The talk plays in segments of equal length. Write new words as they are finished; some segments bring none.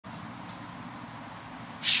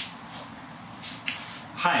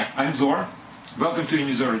Hi, I'm Zor. Welcome to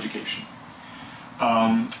Unizor Education.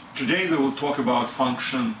 Today we will talk about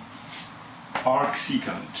function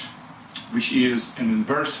arcsecant, which is an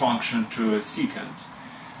inverse function to a secant,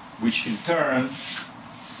 which in turn,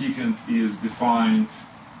 secant is defined,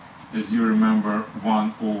 as you remember,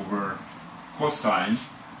 1 over cosine.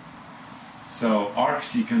 So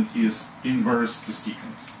arcsecant is inverse to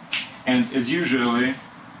secant. And as usually,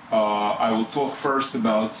 I will talk first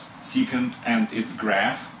about secant and its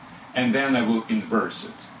graph, and then I will inverse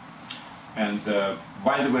it. And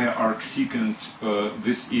by the way, arcsecant,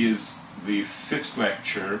 this is the 5th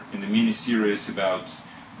lecture in the mini-series about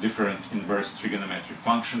different inverse trigonometric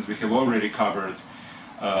functions. We have already covered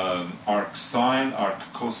arcsine,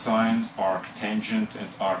 arccosine, arctangent, and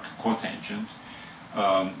arccotangent.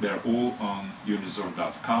 They're all on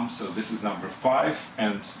unizor.com, so this is number 5,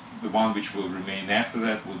 and the one which will remain after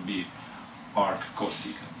that will be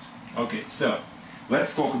arccosecant. Okay, so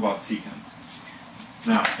let's talk about secant.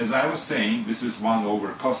 Now, as I was saying, this is 1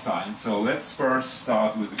 over cosine, so let's first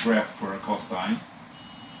start with the graph for a cosine,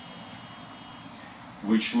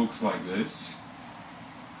 which looks like this.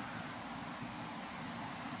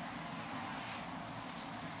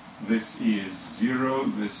 This is 0,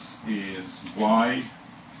 this is y,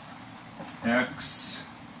 x,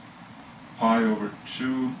 pi over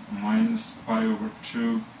 2, minus pi over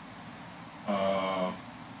 2,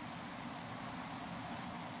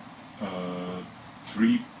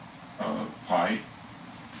 3 pi.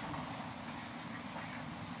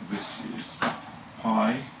 This is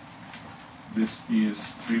pi. This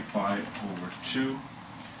is 3 pi over 2.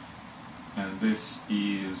 And this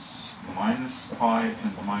is minus pi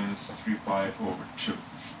and minus 3 pi over 2.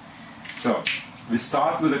 So we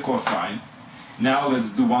start with a cosine. Now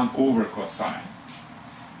let's do 1 over cosine.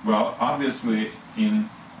 Well, obviously, in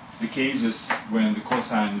the cases when the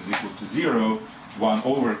cosine is equal to 0, 1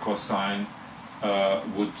 over cosine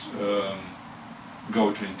would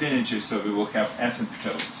go to infinity, so we will have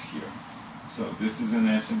asymptotes here. So this is an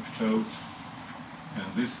asymptote,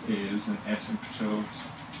 and this is an asymptote,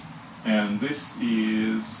 and this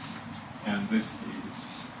is, and this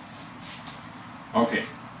is. Okay,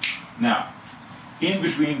 now, in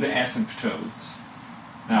between the asymptotes,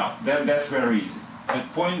 now that's very easy.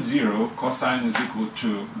 At point 0, cosine is equal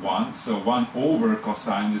to 1, so 1 over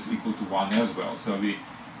cosine is equal to 1 as well. So we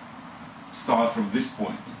start from this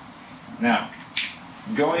point. Now,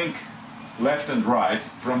 going left and right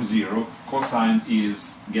from 0, cosine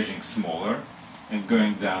is getting smaller and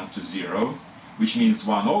going down to 0, which means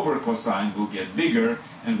 1 over cosine will get bigger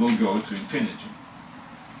and will go to infinity.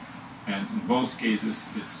 And in both cases,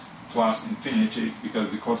 it's plus infinity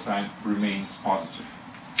because the cosine remains positive.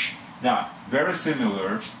 Now, very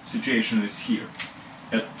similar situation is here.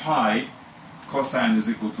 At pi, cosine is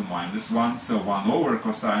equal to minus 1, so 1 over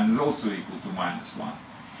cosine is also equal to minus 1.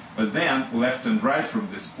 But then, left and right from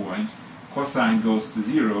this point, cosine goes to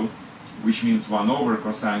 0, which means 1 over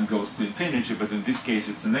cosine goes to infinity, but in this case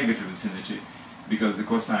it's a negative infinity because the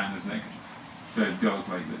cosine is negative. So it goes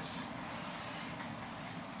like this.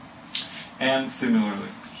 And similarly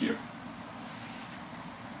here.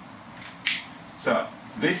 So,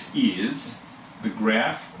 this is the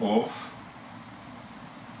graph of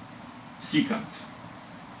secant.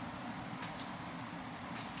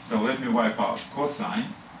 So let me wipe out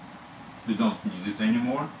cosine. We don't need it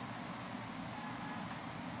anymore.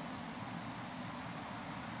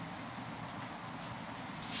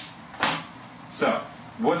 So,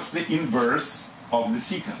 what's the inverse of the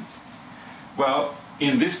secant? Well,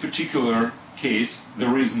 in this particular case,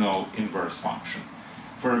 there is no inverse function,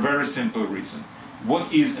 for a very simple reason.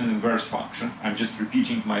 What is an inverse function? I'm just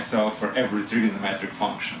repeating myself for every trigonometric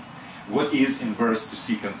function. What is inverse to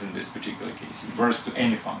secant in this particular case? Inverse to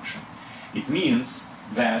any function. It means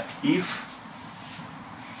that if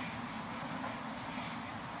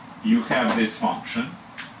you have this function,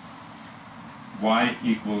 y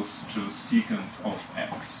equals to secant of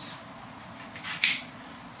x.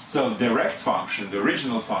 So direct function, the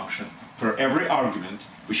original function, for every argument,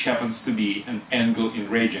 which happens to be an angle in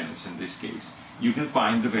radians in this case, you can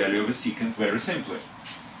find the value of a secant very simply.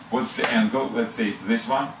 What's the angle? Let's say it's this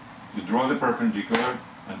one. You draw the perpendicular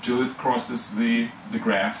until it crosses the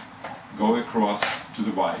graph, go across to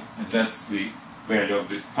the y, and that's the value of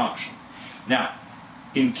the function. Now,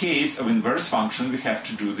 in case of inverse function, we have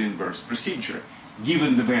to do the inverse procedure.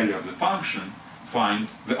 Given the value of the function, find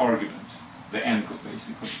the argument, the angle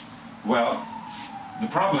basically. Well, the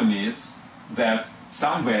problem is that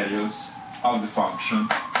some values of the function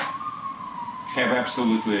have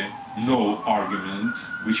absolutely no argument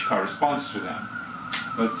which corresponds to them.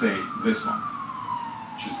 Let's say this one,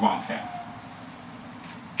 which is 1/2.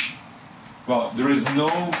 Well, there is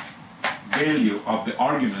no value of the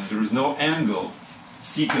argument, there is no angle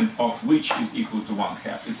secant of which is equal to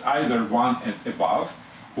 1/2. It's either 1 and above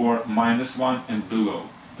or -1 and below.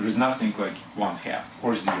 There is nothing like 1/2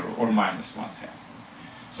 or 0 or -1/2.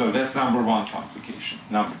 So that's number one complication.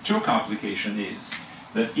 Number two complication is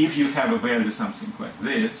that if you have a value something like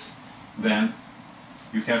this, then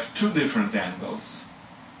you have two different angles.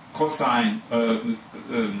 Cosine,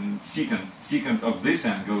 secant of this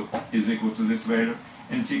angle is equal to this value,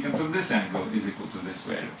 and secant of this angle is equal to this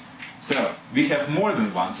value. So we have more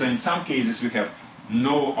than one. So in some cases we have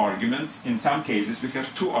no arguments, in some cases we have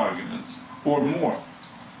two arguments or more.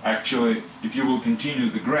 Actually, if you will continue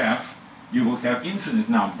the graph, you will have infinite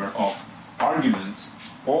number of arguments.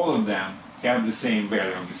 All of them have the same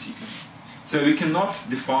value of the secant. So we cannot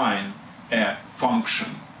define a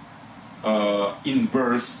function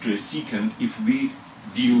inverse to a secant if we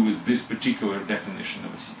deal with this particular definition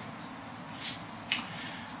of a secant.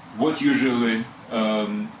 What usually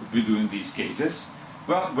we do in these cases?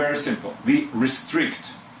 Well, very simple. We restrict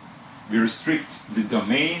the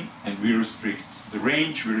domain, and we restrict the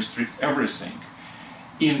range, we restrict everything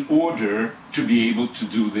in order to be able to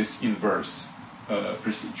do this inverse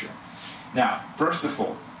procedure. Now, first of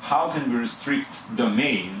all, how can we restrict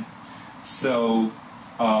domain so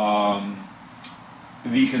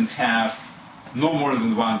we can have no more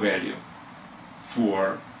than one value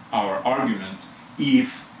for our argument if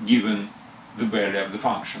given the value of the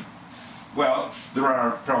function? Well, there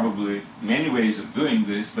are probably many ways of doing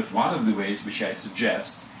this, but one of the ways which I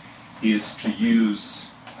suggest is to use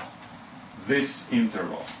this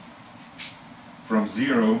interval from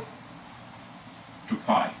 0 to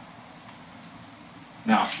pi.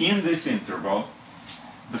 Now, in this interval,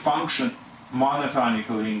 the function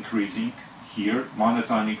monotonically increasing here,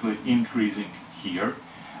 monotonically increasing here,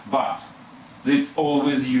 but it's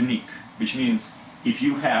always unique, which means if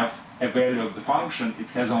you have a value of the function, it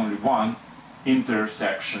has only one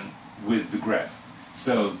intersection with the graph.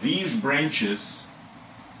 So these branches,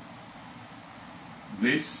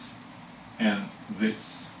 this and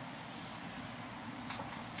this,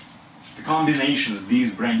 the combination of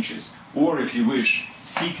these branches, or if you wish,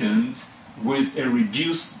 secant with a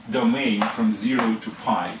reduced domain from 0 to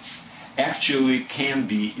pi, actually can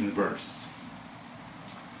be inversed.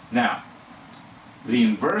 Now, the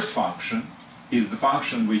inverse function is the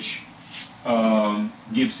function which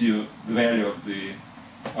gives you the value of the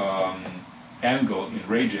angle in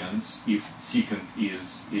radians if secant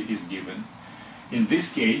is given. In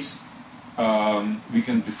this case, we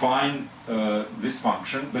can define this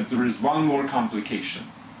function, but there is one more complication.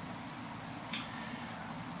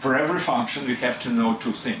 For every function, we have to know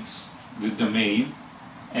two things: the domain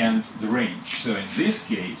and the range. So in this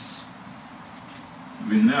case,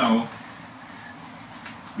 we know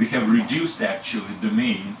we have reduced actually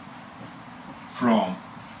domain from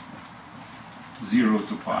 0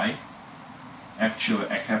 to pi. Actually,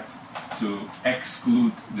 I have to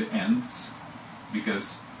exclude the ends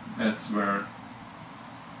because that's where,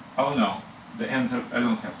 oh no, the ends I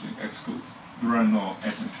don't have to exclude. There are no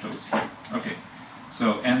asymptotes here. Okay, so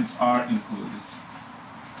ends are included.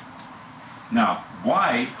 Now,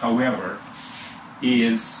 y, however,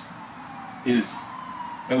 is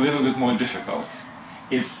a little bit more difficult.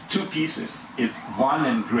 It's two pieces. It's 1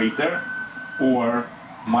 and greater, or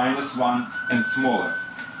 -1 and smaller,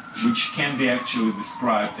 which can be actually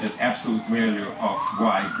described as absolute value of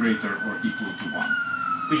y greater or equal to 1,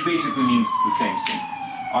 which basically means the same thing.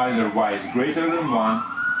 Either y is greater than 1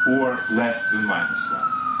 or less than -1.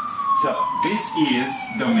 So this is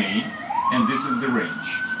domain, and this is the range.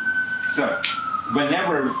 So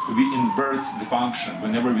whenever we invert the function,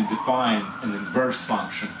 whenever we define an inverse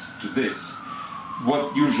function to this, what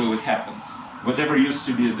usually happens? Whatever used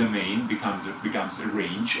to be a domain becomes a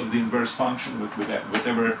range of the inverse function.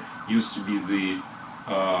 Whatever used to be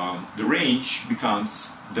the range becomes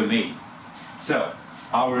domain. So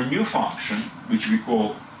our new function, which we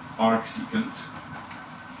call arcsecant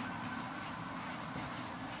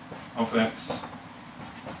of x.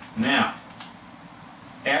 Now,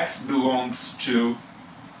 x belongs to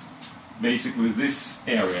basically this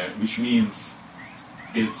area, which means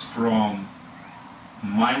it's from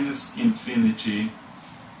 -infinity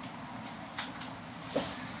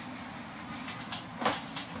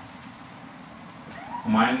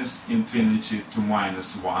to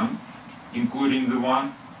 -1, including the 1,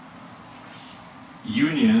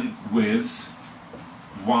 union with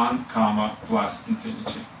 1, plus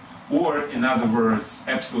infinity. Or, in other words,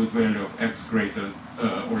 absolute value of x greater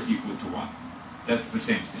or equal to 1. That's the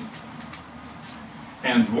same thing.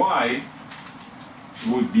 And y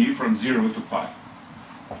would be from 0 to pi.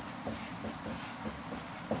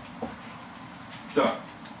 So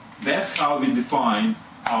that's how we define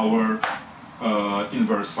our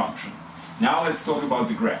inverse function. Now let's talk about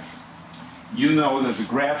the graph. You know that the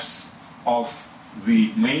graphs of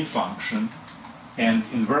the main function and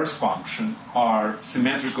inverse function are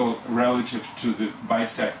symmetrical relative to the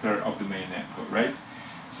bisector of the main angle, right?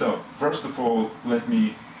 So first of all, let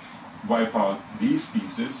me wipe out these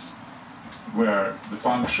pieces where the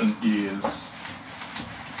function is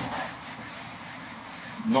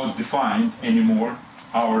not defined anymore,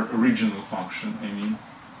 our original function, I mean.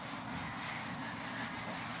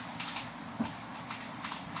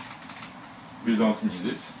 We don't need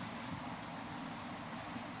it.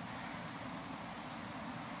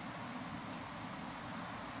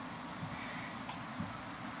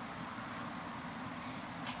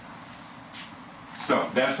 So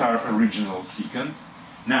that's our original secant.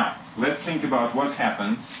 Now, let's think about what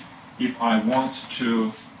happens if I want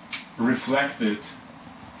to reflect it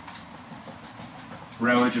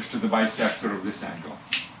relative to the bisector of this angle.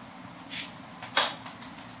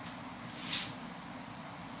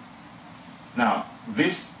 Now,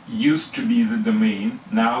 this used to be the domain,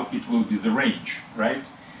 now it will be the range, right?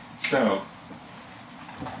 So,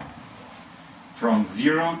 from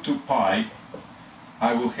 0 to pi,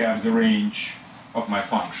 I will have the range of my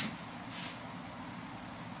function.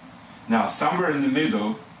 Now, somewhere in the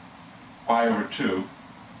middle, pi over 2,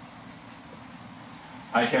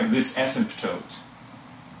 I have this asymptote.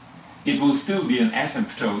 It will still be an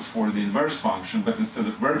asymptote for the inverse function, but instead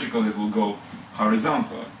of vertical, it will go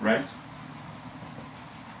horizontal, right?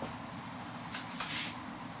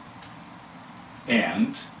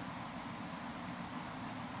 And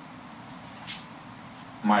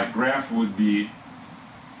my graph would be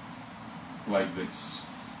like this.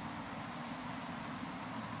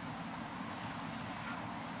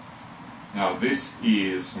 Now this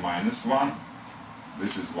is -1,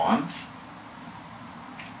 this is 1.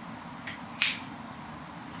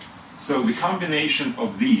 So the combination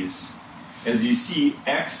of these, as you see,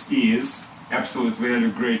 x is absolute value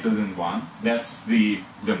greater than 1. That's the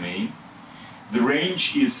domain. The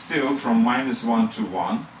range is still from -1 to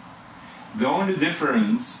 1. The only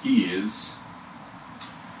difference is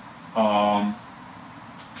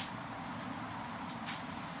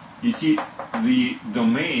you see, the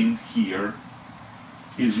domain here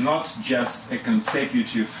is not just a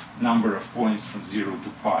consecutive number of points from 0 to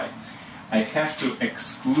pi. I have to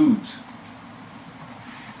exclude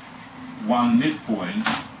one midpoint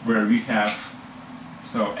where we have,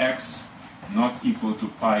 so x not equal to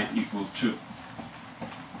pi equal to.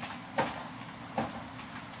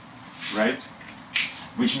 Right?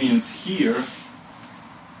 Which means here,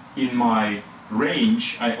 in my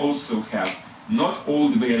range, I also have not all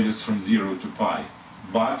the values from 0 to pi,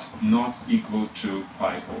 but not equal to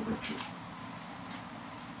pi over 2.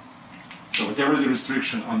 So whatever the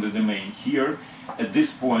restriction on the domain here, at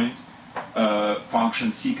this point,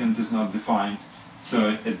 function secant is not defined.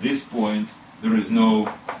 So at this point, there is no,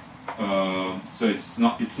 so it's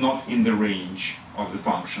not in the range of the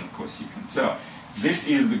function cosecant. So this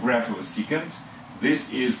is the graph of a secant.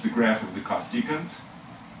 This is the graph of the cosecant.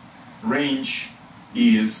 Range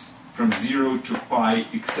is from 0 to pi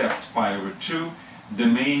except pi over 2.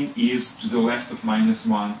 Domain is to the left of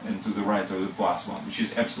 -1 and to the right of the +1, which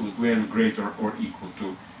is absolute value greater or equal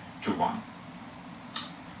to 1.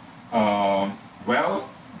 Well,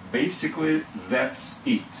 basically that's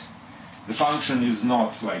it. The function is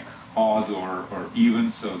not like odd or even,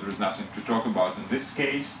 so there's nothing to talk about in this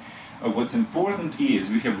case. What's important is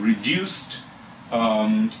we have reduced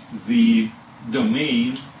the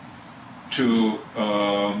domain to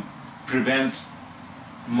prevent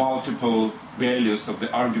multiple values of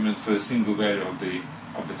the argument for a single value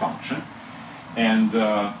of the function, and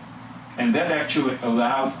that actually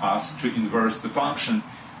allowed us to inverse the function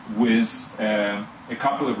with a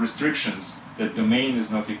couple of restrictions: that domain is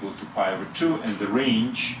not equal to pi over 2, and the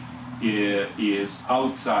range is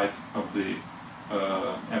outside of the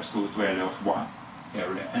absolute value of 1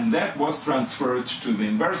 area. And that was transferred to the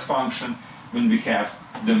inverse function when we have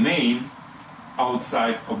domain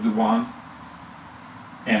outside of the 1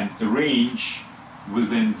 and the range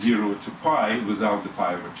within 0 to pi without the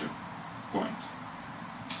pi over 2 point.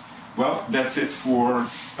 Well, that's it for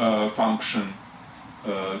function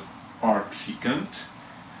arcsecant.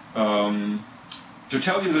 To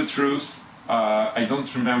tell you the truth, I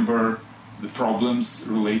don't remember the problems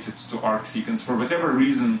related to arcsecants. For whatever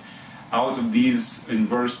reason, out of these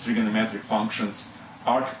inverse trigonometric functions,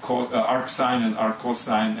 arcsine and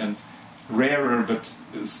arccosine, and rarer but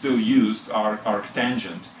still used are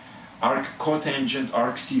arctangent. Arccotangent,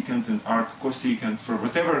 arcsecant, and arccosecant, for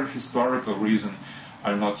whatever historical reason,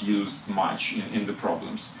 are not used much in the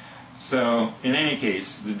problems. So in any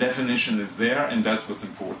case, the definition is there, and that's what's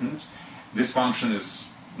important. This function is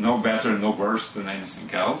no better, no worse than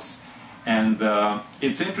anything else. And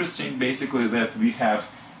it's interesting, basically, that we have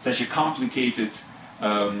such a complicated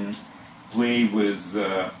play with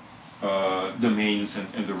domains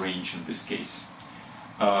and the range in this case.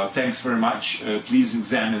 Thanks very much. Please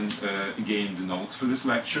examine again the notes for this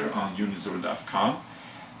lecture on unizor.com.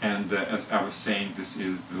 And as I was saying, this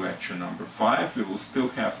is the lecture number 5. We will still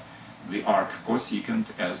have the arccosecant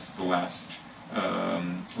as the last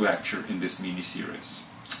lecture in this mini-series.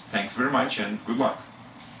 Thanks very much and good luck.